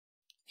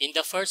In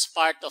the first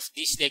part of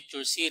this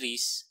lecture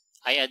series,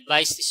 I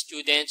advise the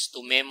students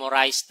to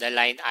memorize the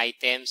line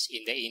items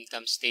in the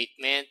income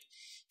statement,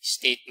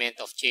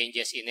 statement of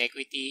changes in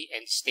equity,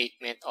 and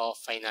statement of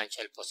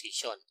financial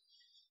position,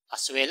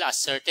 as well as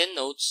certain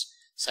notes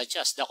such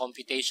as the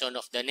computation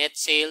of the net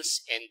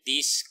sales and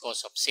this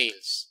cost of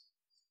sales.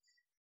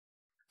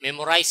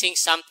 Memorizing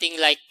something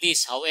like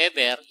this,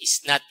 however,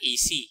 is not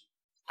easy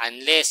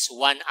unless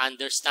one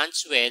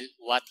understands well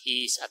what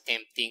he is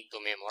attempting to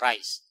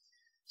memorize.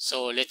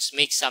 So let's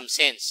make some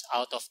sense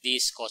out of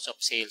this cost of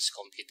sales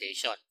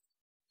computation.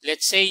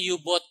 Let's say you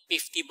bought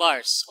 50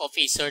 bars of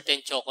a certain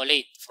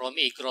chocolate from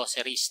a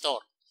grocery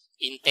store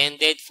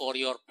intended for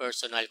your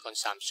personal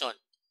consumption.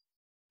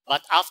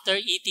 But after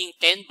eating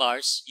 10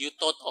 bars, you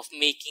thought of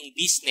making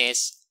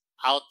business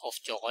out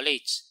of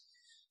chocolates.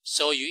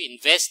 So you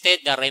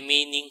invested the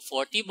remaining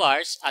 40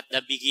 bars at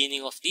the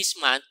beginning of this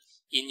month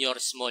in your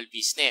small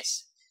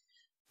business.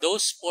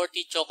 Those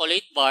 40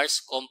 chocolate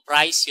bars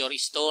comprise your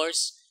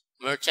store's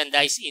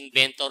merchandise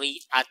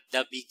inventory at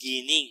the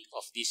beginning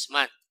of this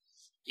month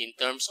in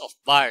terms of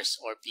bars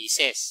or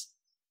pieces.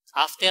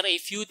 After a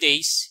few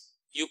days,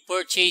 you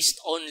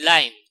purchased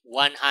online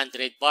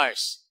 100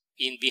 bars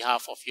in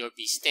behalf of your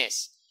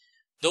business.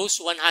 Those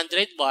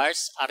 100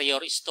 bars are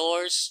your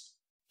store's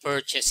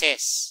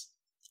purchases,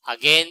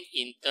 again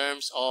in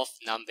terms of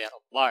number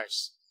of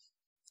bars.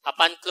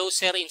 Upon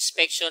closer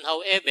inspection,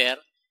 however,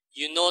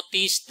 you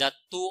notice that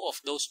 2 of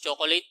those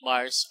chocolate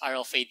bars are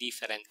of a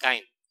different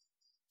kind.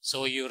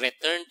 So you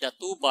return the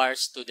 2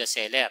 bars to the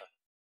seller.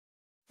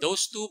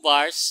 Those 2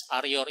 bars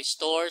are your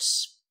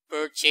store's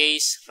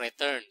purchase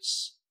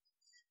returns,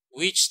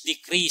 which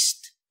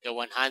decreased the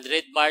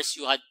 100 bars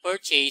you had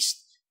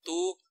purchased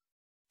to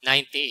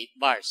 98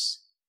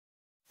 bars.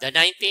 The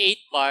 98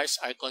 bars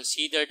are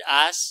considered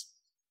as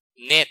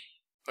net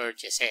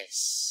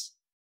purchases.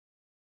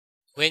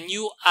 When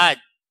you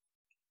add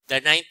the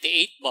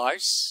 98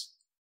 bars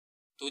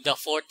to the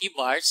 40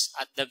 bars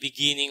at the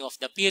beginning of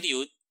the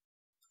period,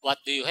 what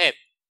do you have?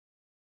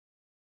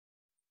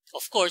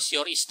 Of course,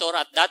 your store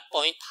at that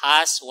point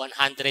has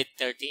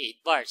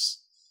 138 bars.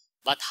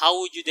 But how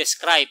would you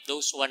describe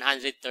those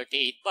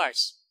 138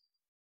 bars?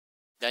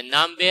 The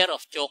number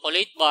of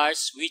chocolate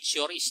bars which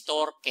your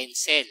store can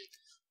sell,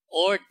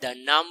 or the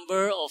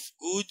number of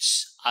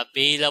goods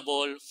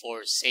available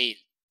for sale.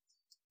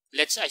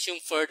 Let's assume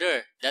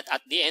further that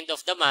at the end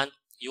of the month,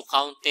 you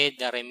counted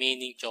the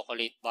remaining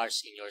chocolate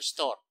bars in your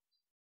store,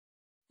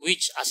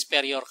 which as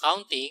per your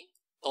counting,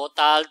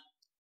 totaled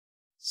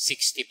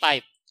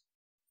 65.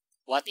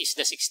 What is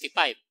the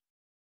 65?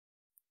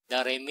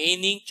 The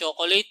remaining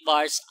chocolate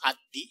bars at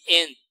the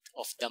end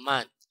of the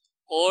month,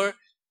 or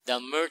the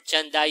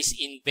merchandise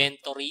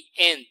inventory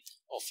end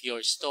of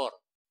your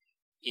store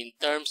in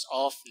terms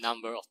of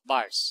number of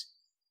bars.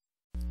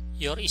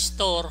 Your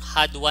store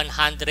had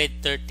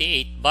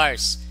 138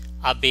 bars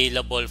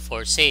available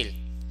for sale,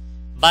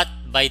 but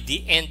by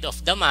the end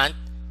of the month,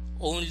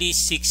 only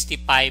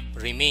 65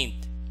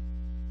 remained.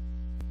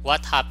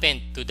 What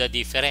happened to the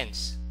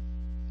difference?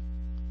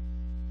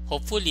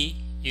 Hopefully,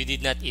 you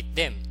did not eat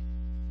them.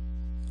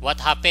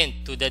 What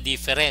happened to the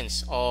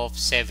difference of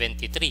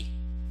 73?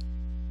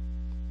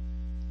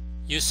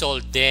 You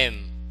sold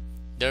them.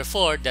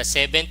 Therefore, the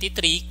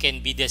 73 can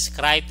be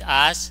described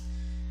as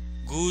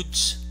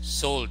goods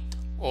sold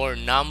or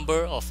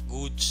number of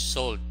goods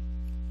sold.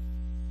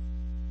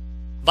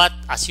 But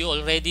as you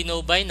already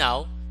know by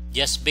now,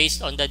 just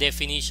based on the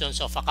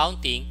definitions of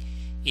accounting,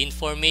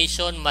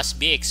 information must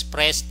be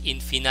expressed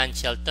in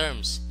financial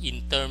terms,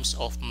 in terms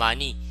of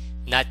money,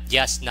 not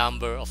just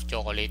number of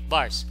chocolate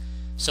bars.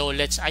 So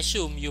let's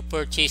assume you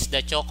purchased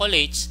the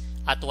chocolates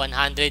at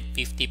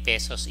 150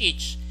 pesos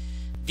each.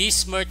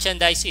 This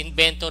merchandise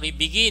inventory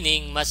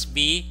beginning must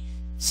be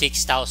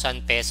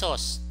 6,000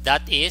 pesos.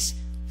 That is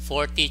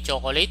 40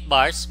 chocolate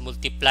bars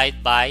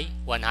multiplied by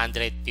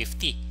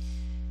 150.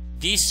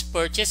 These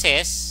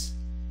purchases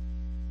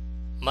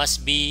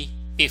must be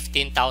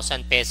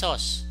 15,000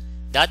 pesos.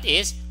 That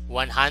is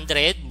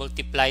 100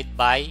 multiplied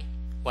by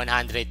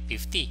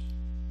 150.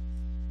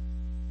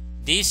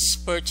 These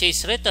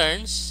purchase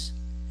returns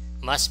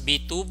must be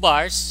 2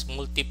 bars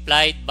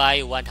multiplied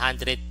by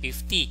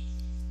 150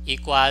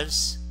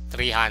 equals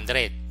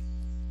 300,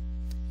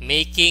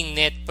 making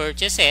net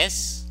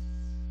purchases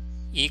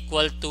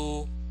equal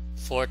to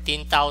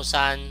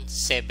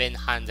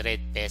 14,700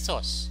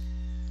 pesos.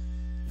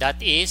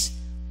 That is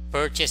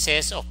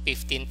purchases of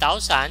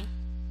 15,000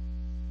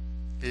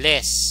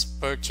 less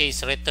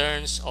purchase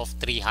returns of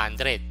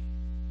 300.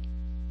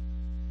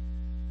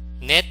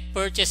 Net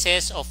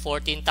purchases of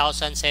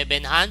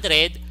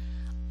 14,700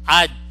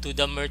 add to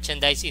the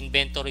merchandise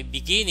inventory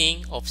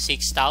beginning of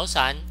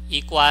 6,000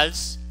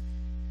 equals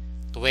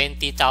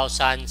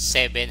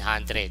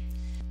 20,700.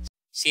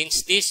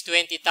 Since this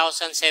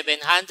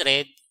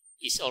 20,700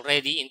 is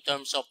already in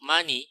terms of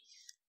money,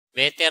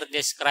 better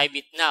describe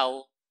it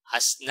now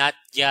as not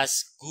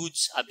just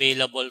goods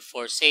available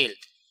for sale,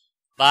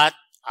 but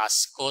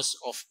as cost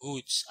of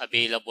goods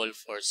available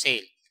for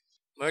sale.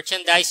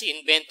 Merchandise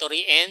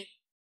inventory end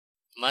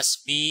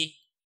must be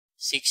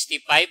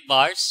 65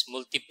 bars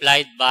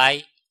multiplied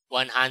by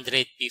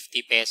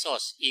 150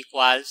 pesos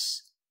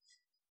equals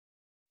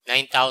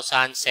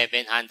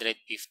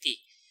 9,750.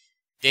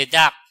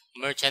 Deduct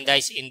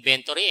merchandise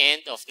inventory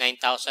end of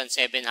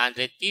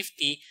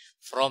 9,750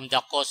 from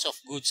the cost of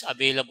goods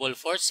available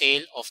for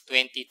sale of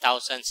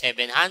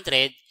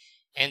 20,700,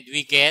 and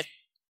we get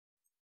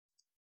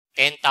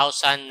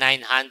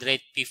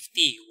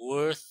 10,950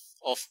 worth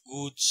of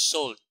goods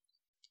sold.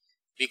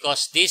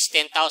 Because this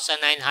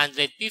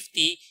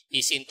 10,950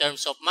 is in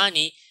terms of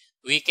money,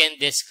 we can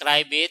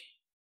describe it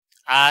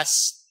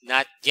as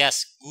not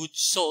just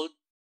goods sold,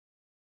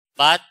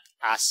 but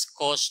as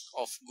cost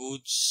of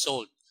goods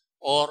sold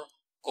or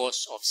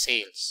cost of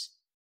sales.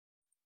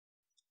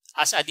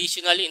 As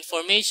additional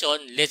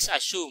information, let's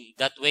assume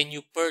that when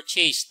you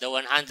purchase the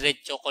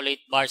 100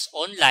 chocolate bars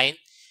online,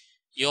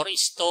 your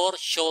store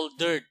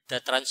shouldered the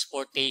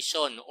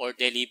transportation or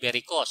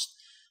delivery cost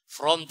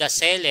from the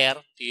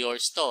seller to your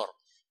store,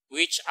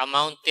 which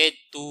amounted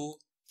to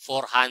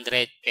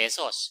 400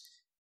 pesos.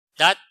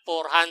 That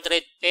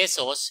 400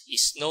 pesos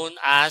is known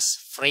as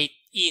freight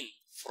in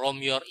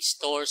from your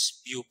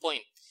store's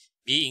viewpoint,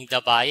 being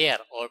the buyer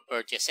or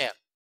purchaser.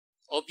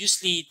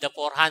 Obviously, the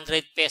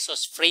 400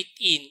 pesos freight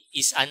in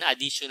is an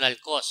additional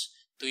cost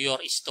to your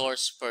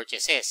store's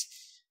purchases.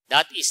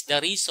 That is the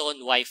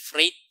reason why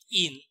freight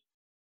in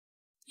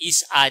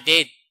is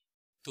added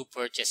to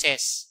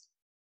purchases.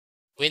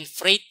 When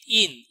freight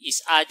in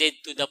is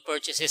added to the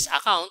purchases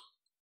account,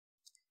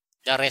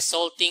 the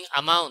resulting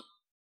amount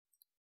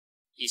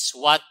is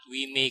what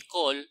we may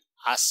call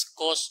as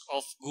cost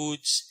of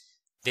goods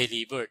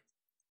delivered.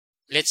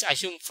 Let's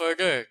assume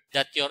further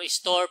that your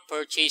store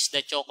purchased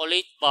the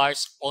chocolate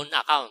bars on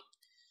account,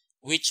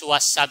 which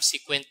was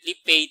subsequently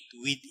paid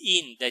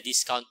within the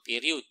discount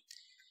period,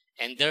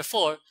 and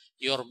therefore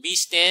your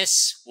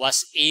business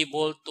was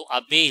able to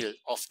avail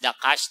of the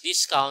cash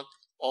discount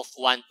of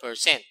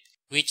 1%,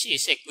 which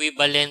is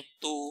equivalent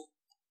to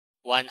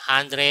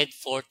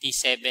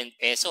 147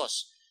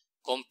 pesos,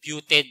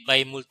 computed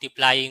by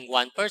multiplying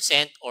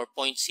 1% or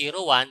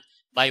 0.01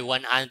 by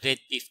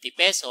 150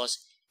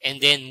 pesos and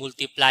then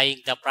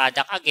multiplying the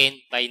product again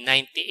by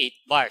 98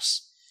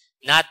 bars,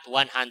 not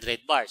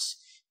 100 bars,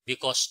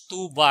 because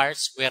 2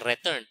 bars were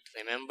returned,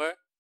 remember?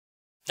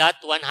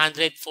 That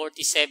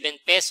 147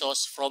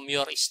 pesos from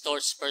your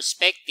store's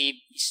perspective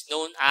is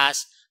known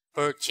as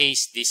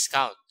purchase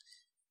discount,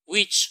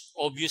 which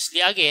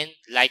obviously again,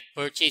 like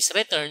purchase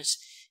returns,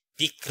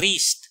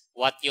 decreased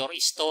what your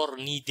store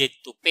needed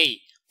to pay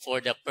for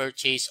the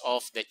purchase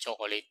of the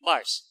chocolate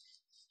bars.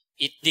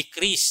 It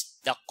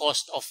decreased the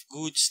cost of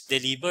goods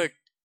delivered.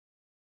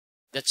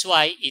 That's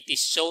why it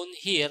is shown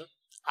here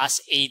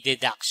as a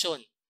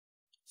deduction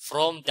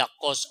from the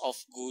cost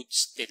of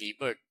goods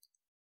delivered.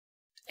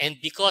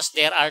 And because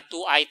there are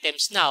 2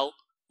 items now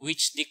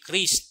which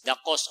decreased the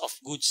cost of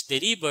goods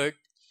delivered,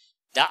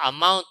 the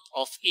amount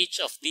of each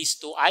of these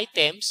 2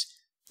 items,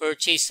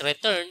 purchase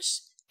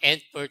returns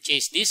and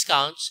purchase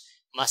discounts,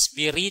 must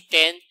be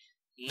written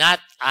not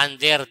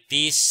under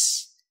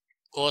this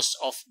cost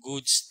of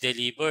goods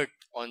delivered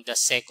on the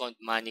second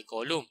money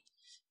column,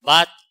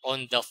 but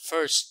on the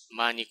first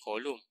money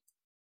column.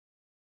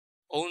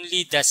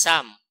 Only the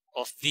sum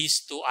of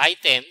these 2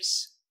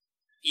 items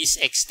is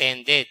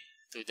extended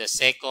to the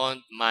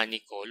second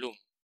money column.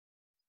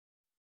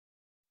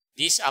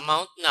 This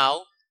amount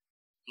now,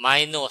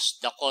 minus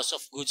the cost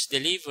of goods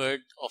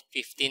delivered of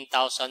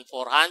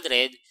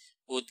 15,400,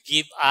 would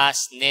give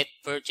us net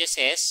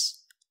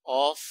purchases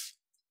of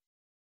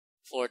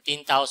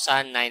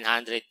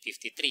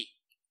 14,953.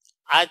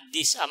 Add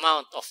this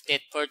amount of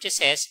net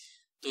purchases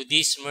to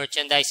this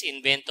merchandise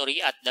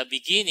inventory at the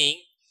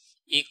beginning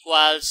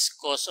equals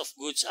cost of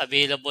goods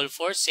available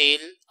for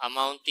sale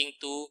amounting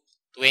to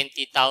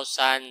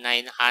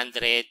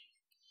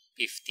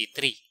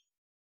 20,953.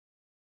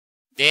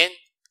 Then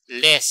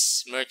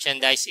less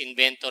merchandise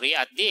inventory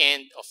at the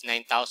end of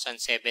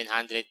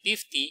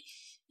 9,750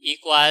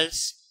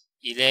 equals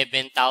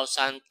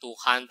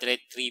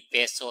 11,203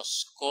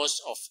 pesos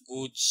cost of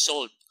goods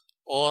sold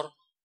or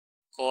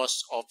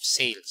cost of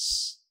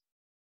sales.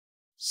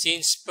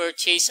 Since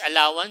purchase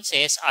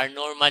allowances are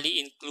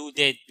normally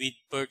included with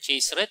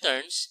purchase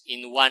returns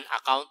in one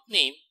account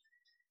name,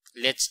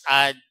 let's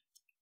add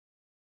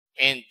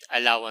end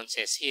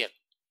allowances here.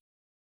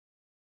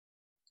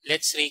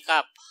 Let's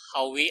recap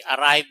how we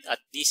arrived at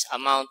this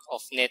amount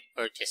of net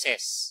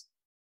purchases.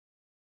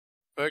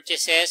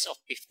 Purchases of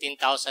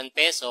 15,000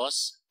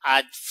 pesos,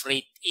 add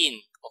freight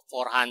in of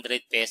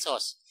 400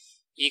 pesos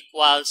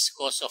equals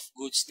cost of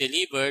goods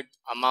delivered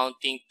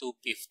amounting to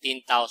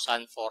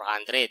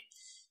 15,400.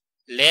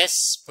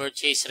 Less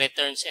purchase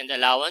returns and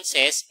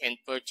allowances and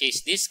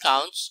purchase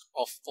discounts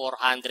of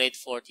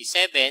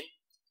 447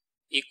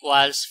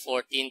 equals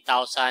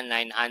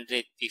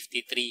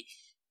 14,953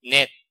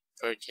 net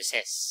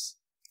purchases.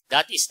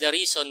 That is the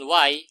reason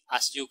why,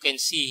 as you can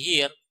see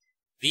here,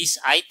 these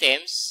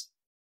items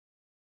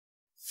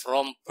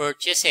from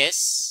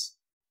purchases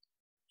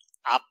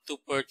up to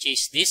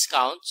purchase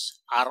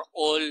discounts are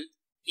all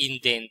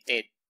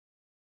indented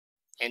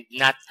and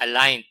not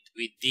aligned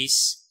with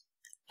this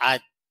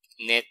add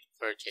net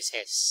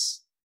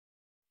purchases.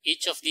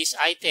 Each of these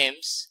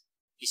items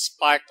is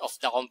part of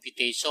the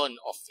computation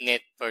of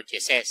net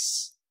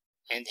purchases,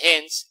 and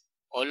hence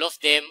all of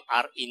them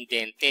are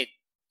indented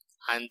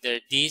under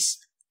this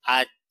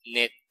add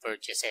net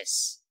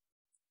purchases.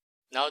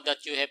 Now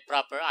that you have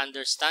proper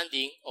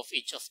understanding of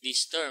each of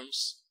these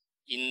terms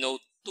in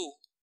Note 2,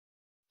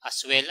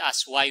 as well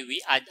as why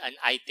we add an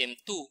item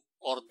to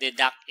or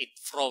deduct it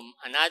from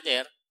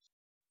another,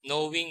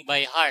 knowing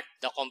by heart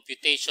the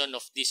computation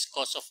of this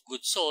cost of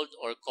goods sold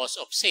or cost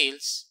of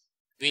sales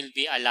will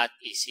be a lot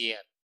easier.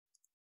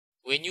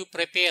 When you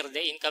prepare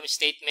the income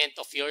statement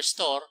of your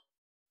store,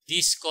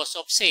 this cost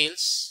of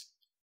sales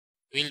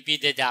will be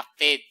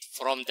deducted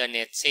from the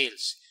net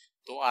sales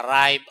to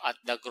arrive at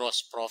the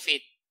gross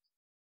profit.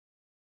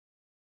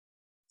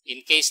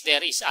 In case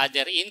there is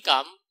other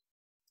income,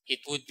 it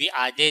would be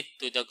added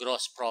to the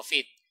gross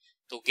profit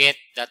to get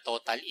the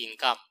total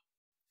income.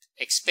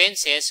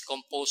 Expenses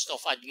composed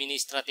of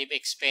administrative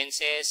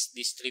expenses,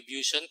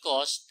 distribution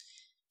cost,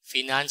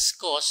 finance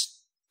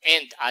cost,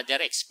 and other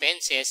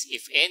expenses,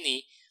 if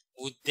any,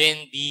 would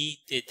then be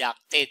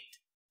deducted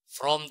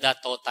from the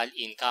total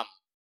income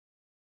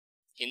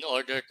in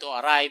order to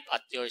arrive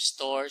at your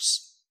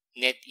store's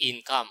net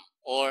income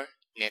or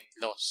net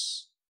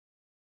loss.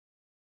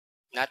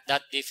 Not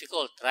that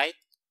difficult, right?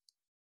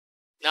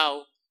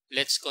 Now,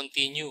 let's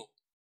continue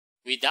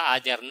with the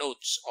other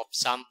notes of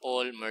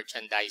sample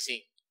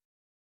merchandising.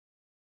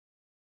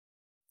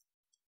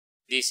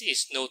 This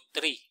is Note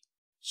 3,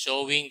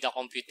 showing the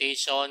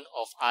computation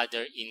of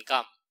other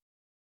income.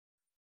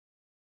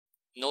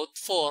 Note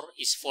 4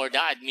 is for the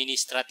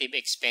administrative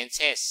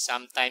expenses,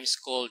 sometimes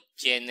called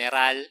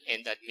general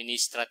and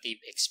administrative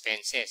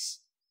expenses,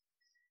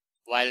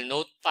 while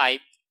Note 5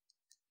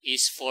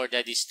 is for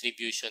the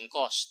distribution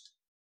cost.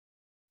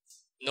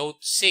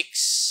 Note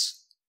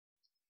 6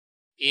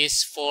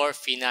 is for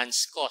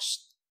finance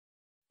cost,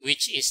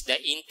 which is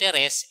the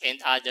interest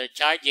and other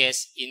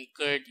charges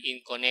incurred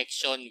in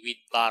connection with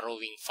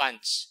borrowing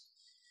funds.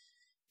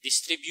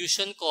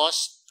 Distribution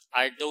costs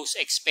are those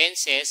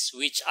expenses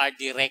which are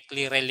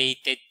directly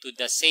related to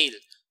the sale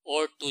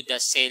or to the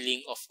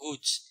selling of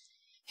goods.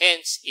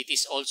 Hence, it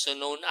is also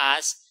known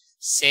as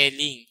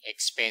selling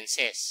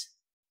expenses.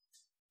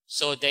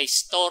 So the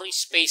store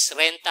space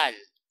rental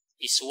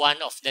is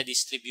one of the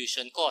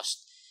distribution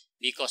costs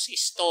because a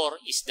store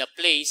is the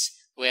place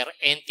where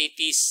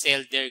entities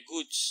sell their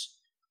goods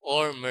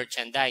or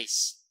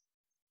merchandise.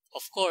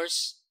 Of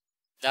course,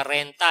 the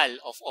rental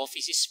of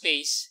office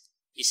space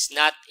is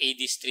not a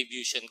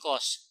distribution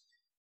cost,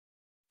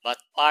 but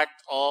part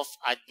of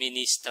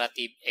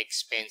administrative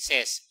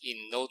expenses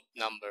in note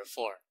number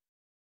 4.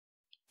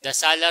 The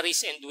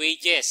salaries and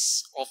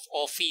wages of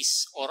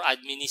office or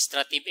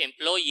administrative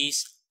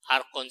employees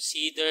are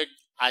considered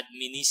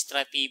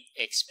administrative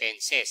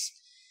expenses,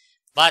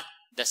 but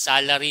the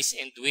salaries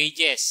and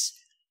wages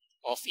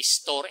of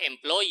store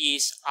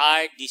employees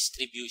are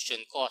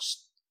distribution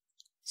costs.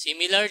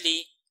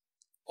 Similarly,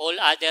 all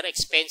other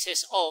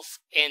expenses of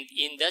and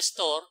in the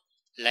store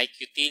like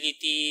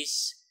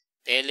utilities,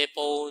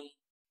 telephone,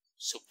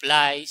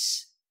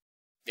 supplies,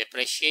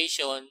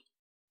 depreciation,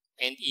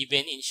 and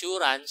even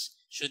insurance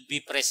should be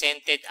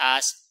presented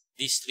as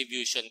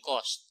distribution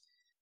cost,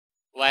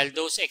 while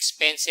those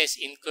expenses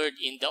incurred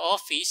in the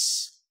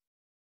office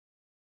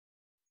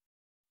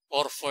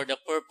or for the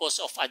purpose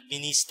of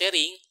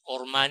administering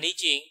or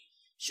managing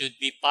should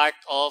be part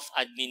of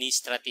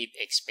administrative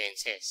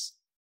expenses.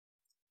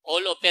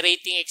 All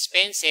operating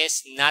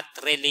expenses not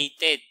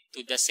related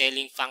to the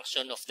selling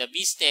function of the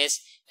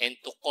business and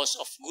to cost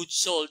of goods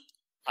sold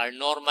are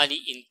normally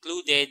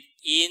included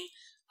in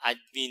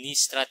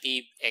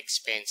administrative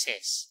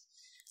expenses.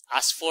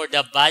 As for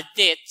the bad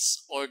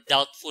debts or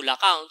doubtful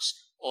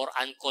accounts or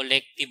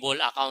uncollectible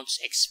accounts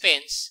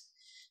expense,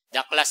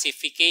 the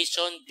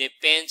classification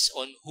depends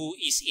on who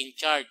is in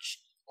charge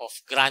of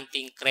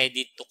granting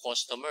credit to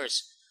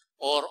customers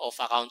or of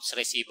accounts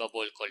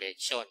receivable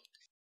collection.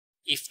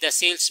 If the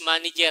sales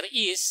manager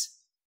is,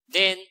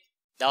 then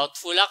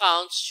doubtful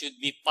accounts should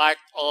be part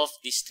of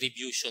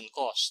distribution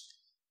cost.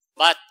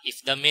 But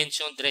if the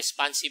mentioned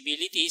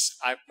responsibilities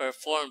are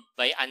performed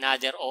by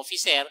another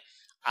officer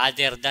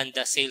other than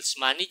the sales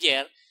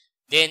manager,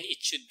 then it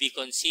should be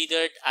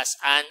considered as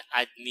an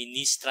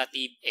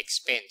administrative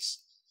expense.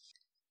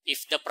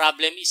 If the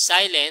problem is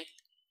silent,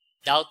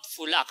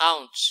 doubtful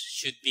accounts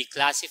should be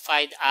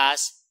classified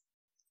as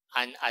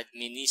an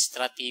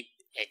administrative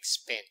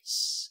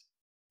expense.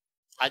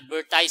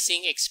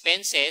 Advertising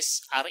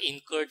expenses are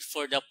incurred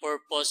for the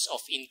purpose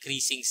of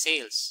increasing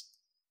sales,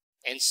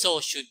 and so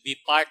should be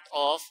part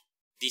of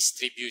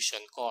distribution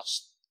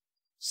cost.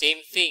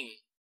 Same thing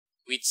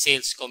with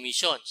sales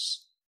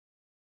commissions.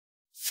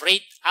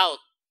 Freight out,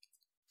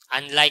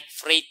 unlike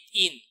freight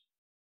in,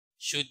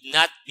 should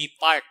not be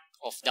part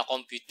of the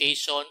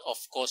computation of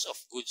cost of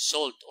goods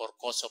sold or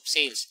cost of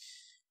sales,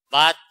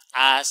 but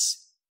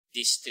as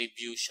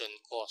distribution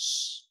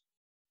costs.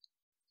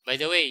 By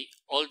the way,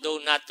 although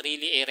not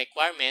really a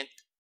requirement,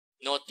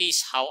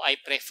 notice how I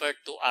prefer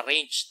to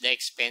arrange the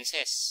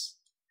expenses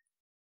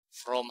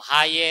from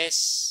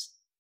highest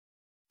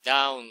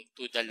down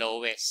to the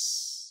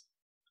lowest,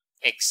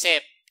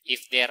 except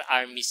if there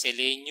are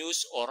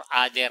miscellaneous or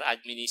other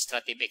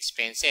administrative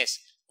expenses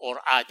or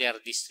other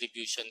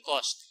distribution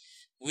costs,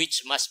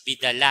 which must be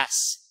the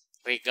last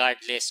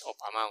regardless of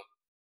amount.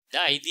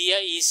 The idea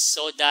is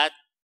so that,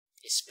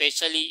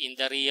 especially in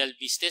the real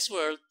business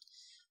world,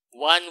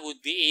 one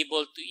would be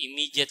able to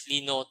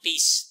immediately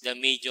notice the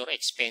major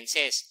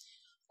expenses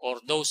or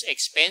those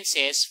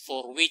expenses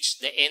for which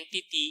the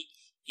entity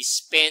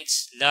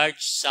spends large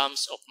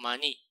sums of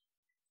money.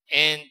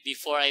 And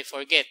before I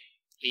forget,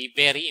 a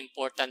very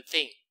important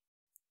thing,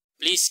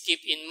 please keep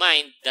in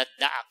mind that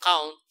the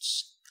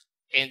accounts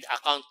and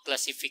account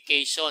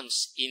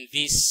classifications in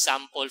these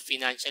sample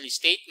financial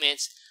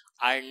statements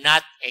are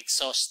not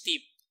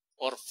exhaustive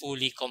or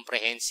fully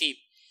comprehensive,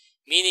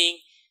 meaning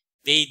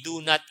they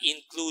do not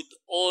include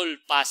all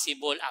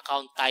possible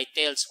account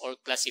titles or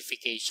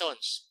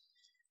classifications.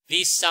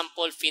 These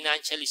sample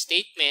financial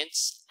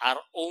statements are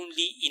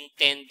only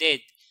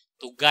intended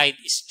to guide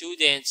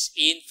students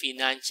in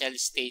financial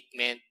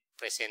statement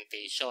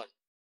presentation.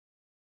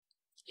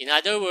 In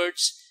other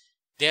words,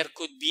 there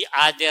could be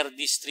other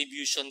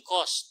distribution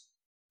costs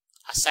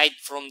aside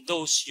from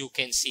those you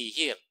can see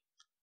here.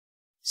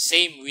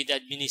 Same with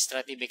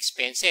administrative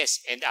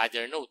expenses and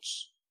other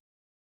notes.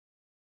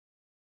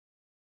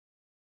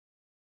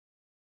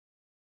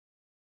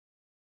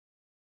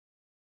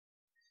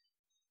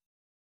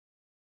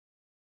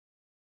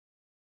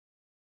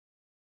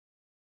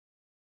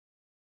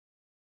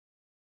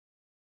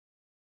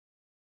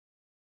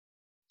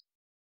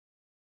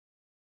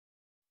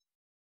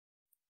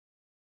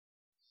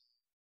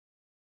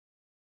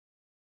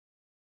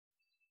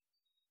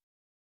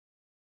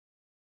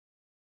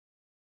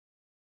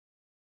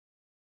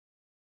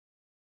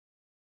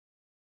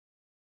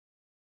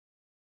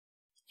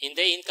 In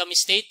the income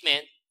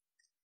statement,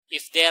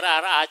 if there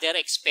are other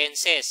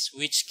expenses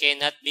which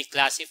cannot be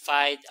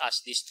classified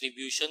as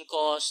distribution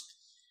cost,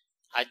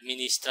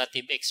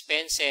 administrative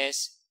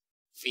expenses,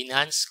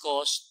 finance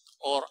cost,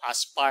 or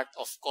as part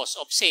of cost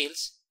of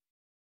sales,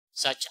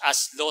 such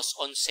as loss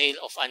on sale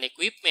of an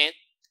equipment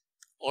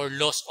or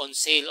loss on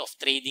sale of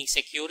trading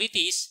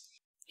securities,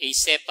 a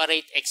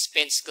separate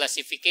expense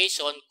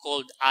classification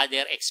called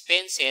other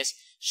expenses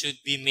should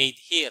be made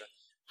here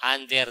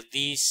under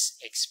these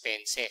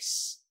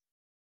expenses.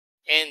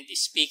 And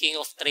speaking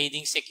of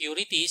trading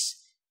securities,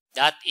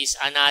 that is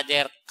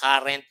another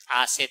current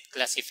asset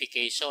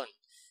classification,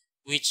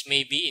 which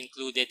may be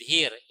included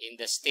here in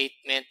the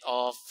statement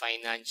of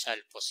financial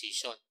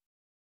position.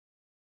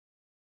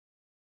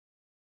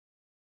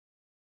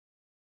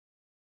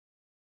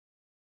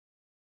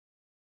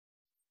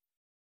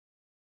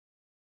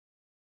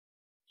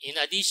 In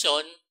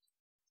addition,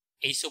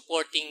 a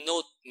supporting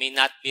note may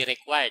not be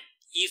required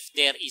if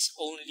there is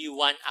only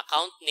one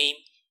account name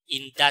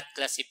in that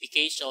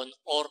classification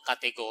or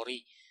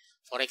category.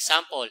 For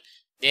example,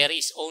 there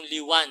is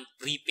only one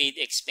prepaid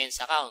expense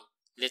account,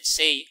 let's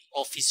say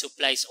office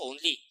supplies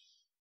only.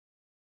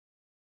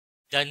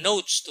 The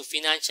notes to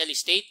financial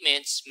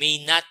statements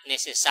may not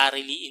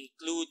necessarily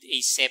include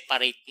a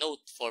separate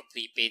note for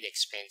prepaid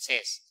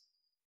expenses.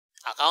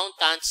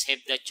 Accountants have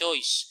the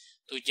choice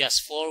to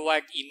just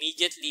forward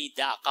immediately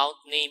the account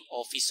name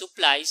office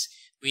supplies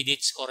with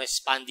its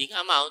corresponding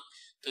amount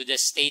to the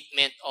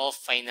statement of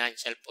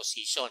financial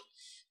position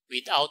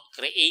without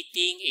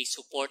creating a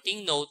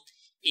supporting note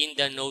in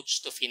the notes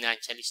to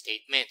financial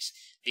statements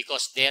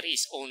because there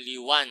is only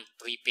one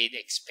prepaid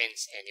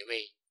expense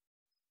anyway.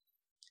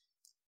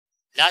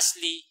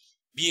 Lastly,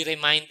 be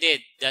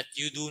reminded that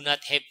you do not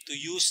have to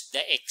use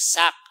the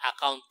exact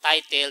account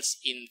titles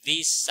in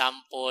these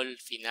sample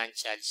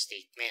financial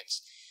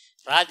statements.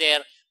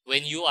 Rather,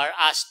 when you are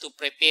asked to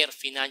prepare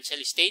financial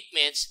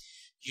statements,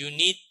 you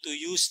need to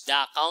use the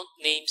account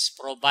names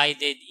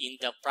provided in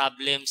the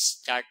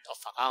problem's chart of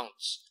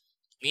accounts,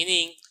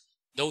 meaning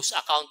those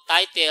account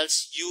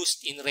titles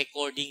used in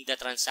recording the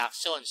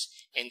transactions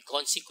and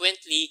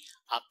consequently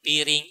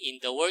appearing in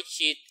the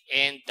worksheet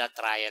and the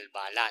trial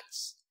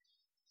balance.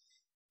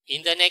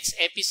 In the next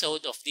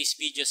episode of this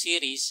video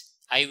series,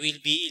 I will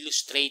be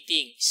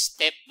illustrating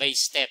step by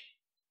step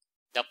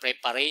the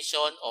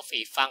preparation of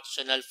a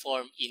functional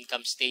form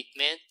income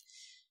statement,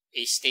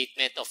 a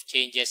statement of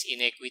changes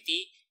in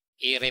equity,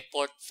 a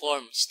report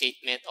form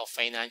statement of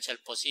financial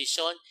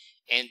position,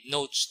 and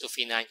notes to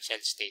financial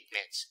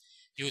statements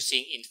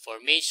using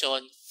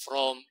information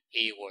from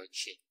a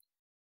worksheet.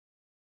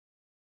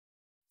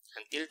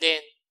 Until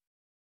then,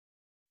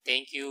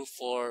 thank you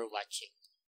for watching.